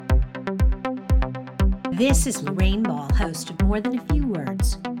This is Lorraine Ball, host of More Than a Few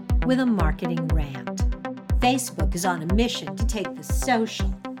Words, with a marketing rant. Facebook is on a mission to take the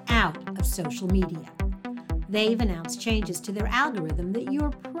social out of social media. They've announced changes to their algorithm that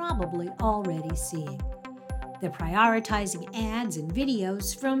you're probably already seeing. They're prioritizing ads and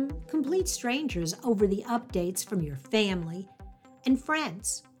videos from complete strangers over the updates from your family and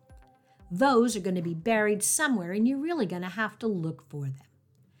friends. Those are going to be buried somewhere, and you're really going to have to look for them.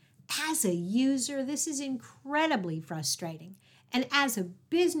 As a user, this is incredibly frustrating. And as a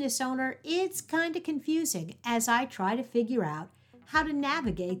business owner, it's kind of confusing as I try to figure out how to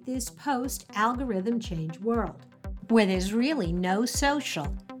navigate this post-algorithm change world, where there's really no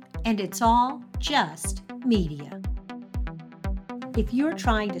social, and it's all just media. If you're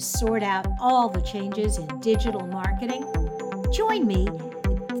trying to sort out all the changes in digital marketing, join me at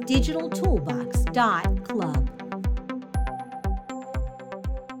digitaltoolbox.club.